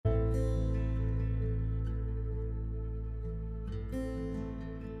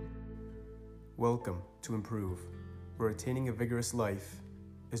Welcome to Improve, where attaining a vigorous life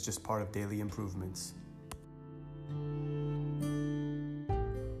is just part of daily improvements.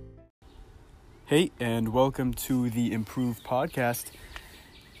 Hey, and welcome to the Improve podcast.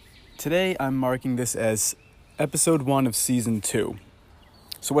 Today, I'm marking this as episode 1 of season 2.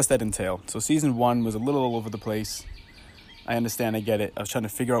 So what's that entail? So season 1 was a little all over the place. I understand, I get it. I was trying to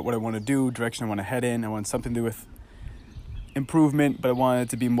figure out what I want to do, direction I want to head in. I want something to do with improvement, but I wanted it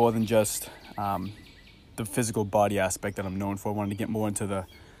to be more than just the physical body aspect that I'm known for. I wanted to get more into the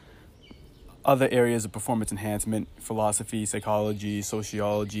other areas of performance enhancement: philosophy, psychology,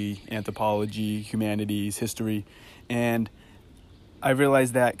 sociology, anthropology, humanities, history. And I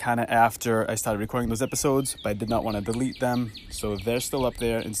realized that kind of after I started recording those episodes, but I did not want to delete them. So they're still up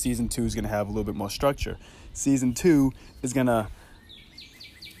there, and season 2 is going to have a little bit more structure. Season 2 is going to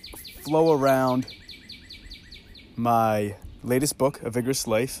flow around my latest book, A Vigorous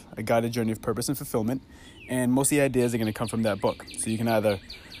Life, A Guided Journey of Purpose and Fulfillment. And most of the ideas are going to come from that book. So you can either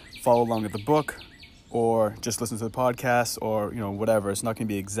follow along with the book or just listen to the podcast or, whatever. It's not going to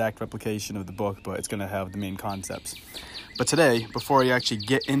be an exact replication of the book, but it's going to have the main concepts. But today, before I actually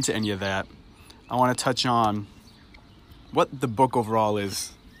get into any of that, I want to touch on what the book overall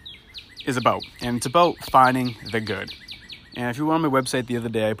is about. And it's about finding the good. And if you were on my website the other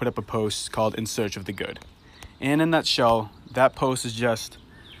day, I put up a post called In Search of the Good. And in a nutshell, that post is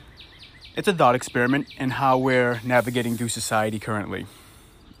it's a thought experiment in how we're navigating through society currently.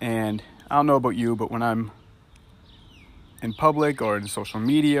 And I don't know about you, but when I'm in public or in social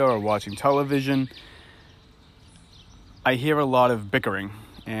media or watching television, I hear a lot of bickering.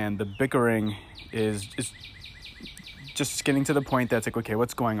 And the bickering is just getting to the point that's like, okay,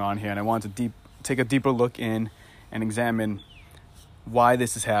 what's going on here? And I want to take a deeper look in and examine why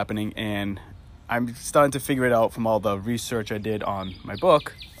this is happening. And I'm starting to figure it out from all the research I did on my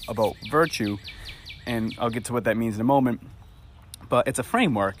book about virtue, and I'll get to what that means in a moment. But it's a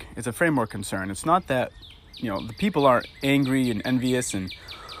framework. It's a framework concern. It's not that, the people aren't angry and envious and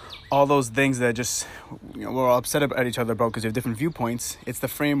all those things that just, we're all upset at each other about because we have different viewpoints. It's the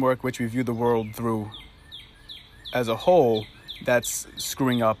framework which we view the world through as a whole that's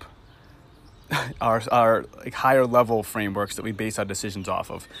screwing up our higher level frameworks that we base our decisions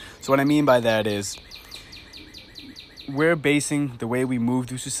off of. So what I mean by that is we're basing the way we move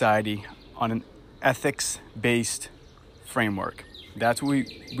through society on an ethics-based framework. That's what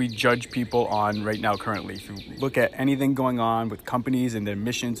we judge people on right now currently. If you look at anything going on with companies and their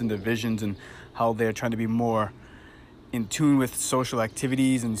missions and their visions and how they're trying to be more in tune with social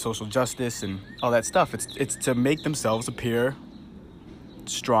activities and social justice and all that stuff, it's to make themselves appear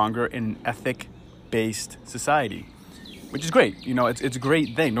stronger in an ethic-based society, which is great. It's a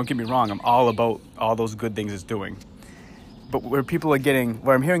great thing. Don't get me wrong. I'm all about all those good things it's doing. But where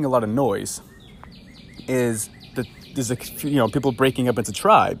I'm hearing a lot of noise is that there's people breaking up into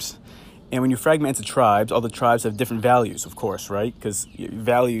tribes. And when you fragment into tribes, all the tribes have different values, of course, right? Because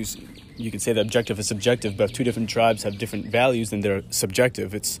values, you can say that objective is subjective, but if two different tribes have different values, then they're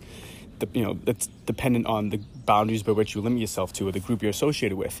subjective. It's dependent on the boundaries by which you limit yourself to or the group you're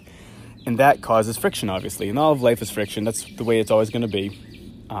associated with. And that causes friction, obviously. And all of life is friction. That's the way it's always going to be,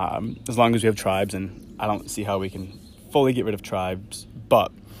 as long as we have tribes. And I don't see how we can fully get rid of tribes,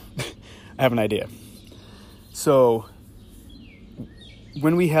 but I have an idea. So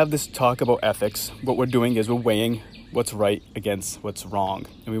when we have this talk about ethics, what we're doing is we're weighing what's right against what's wrong.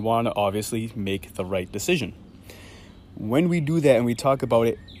 And we want to obviously make the right decision. When we do that and we talk about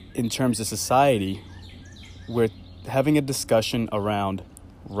it in terms of society, we're having a discussion around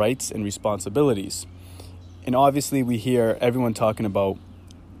rights and responsibilities. And obviously we hear everyone talking about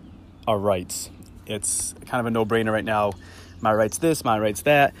our rights. It's kind of a no-brainer right now. My right's this, my right's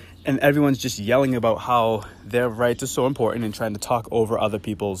that. And everyone's just yelling about how their rights are so important and trying to talk over other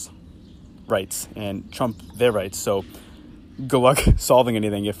people's rights and trump their rights. So good luck solving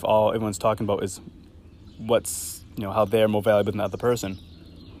anything if all everyone's talking about is how they're more valuable than the other person.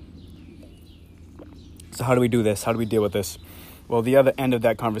 So how do we do this? How do we deal with this? Well, the other end of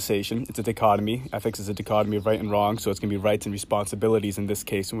that conversation, it's a dichotomy. Ethics is a dichotomy of right and wrong. So it's going to be rights and responsibilities in this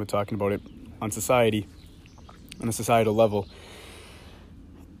case when we're talking about it on society, on a societal level.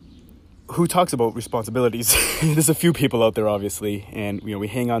 Who talks about responsibilities? There's a few people out there, obviously, and we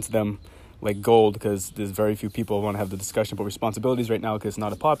hang on to them like gold because there's very few people who want to have the discussion about responsibilities right now because it's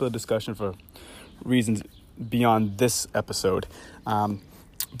not a popular discussion for reasons beyond this episode.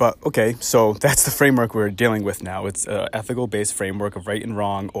 But okay, so that's the framework we're dealing with now. It's an ethical-based framework of right and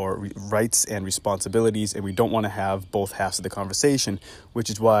wrong, or rights and responsibilities, and we don't want to have both halves of the conversation, which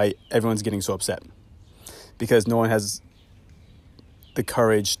is why everyone's getting so upset. Because no one has the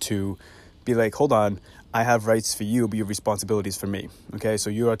courage to be like, hold on, I have rights for you, but you have responsibilities for me. Okay, so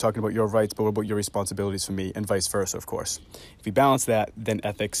you are talking about your rights, but what about your responsibilities for me, and vice versa, of course. If we balance that, then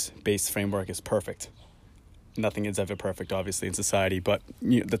ethics-based framework is perfect. Nothing is ever perfect, obviously, in society, but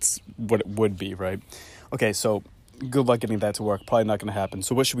that's what it would be, right? Okay, so good luck getting that to work. Probably not going to happen.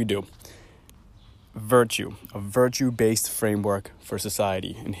 So what should we do? Virtue, a virtue-based framework for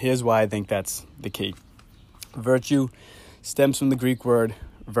society. And here's why I think that's the key. Virtue stems from the Greek word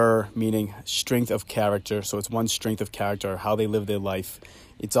vir, meaning strength of character. So it's one's strength of character, how they live their life.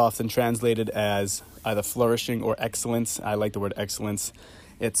 It's often translated as either flourishing or excellence. I like the word excellence.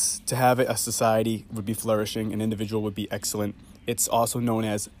 It's to have a society would be flourishing, an individual would be excellent. It's also known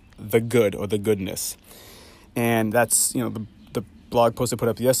as the good or the goodness. And that's, the blog post I put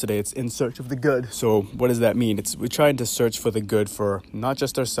up yesterday, it's in search of the good. So what does that mean? We're trying to search for the good for not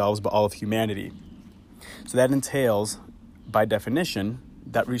just ourselves, but all of humanity. So that entails, by definition,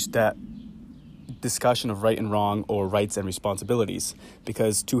 that discussion of right and wrong or rights and responsibilities.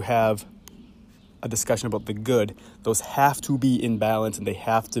 Because to have a discussion about the good, those have to be in balance and they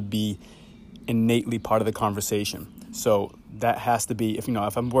have to be innately part of the conversation. So that has to be, if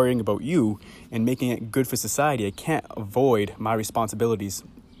I'm worrying about you and making it good for society, I can't avoid my responsibilities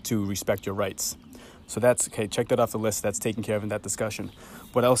to respect your rights. So that's, okay, check that off the list. That's taken care of in that discussion.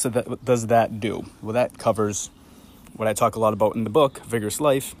 What else does that do? Well, that covers what I talk a lot about in the book, Vigorous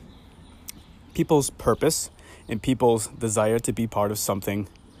Life, people's purpose and people's desire to be part of something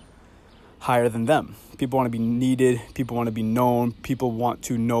higher than them. People want to be needed. People want to be known. People want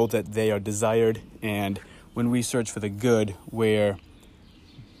to know that they are desired. And when we search for the good, we're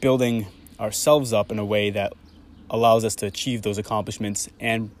building ourselves up in a way that allows us to achieve those accomplishments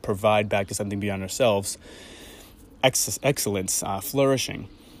and provide back to something beyond ourselves. Excellence, flourishing.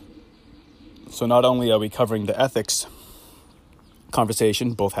 So not only are we covering the ethics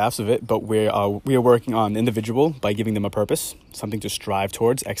conversation, both halves of it, but we are working on the individual by giving them a purpose, something to strive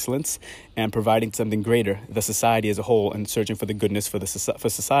towards, excellence, and providing something greater, the society as a whole, and searching for the goodness for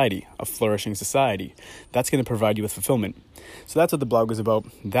society, a flourishing society. That's going to provide you with fulfillment. So that's what the blog was about.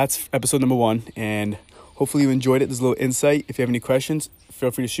 That's episode number 1, and hopefully you enjoyed it. There's a little insight. If you have any questions,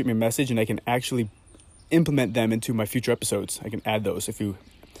 feel free to shoot me a message, and I can actually implement them into my future episodes. I can add those if you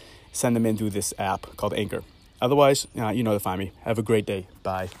send them in through this app called Anchor. Otherwise, you know to find me. Have a great day.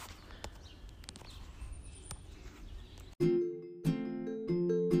 Bye.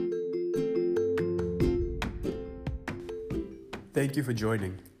 Thank you for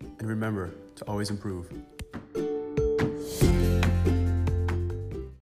joining. And remember to always improve.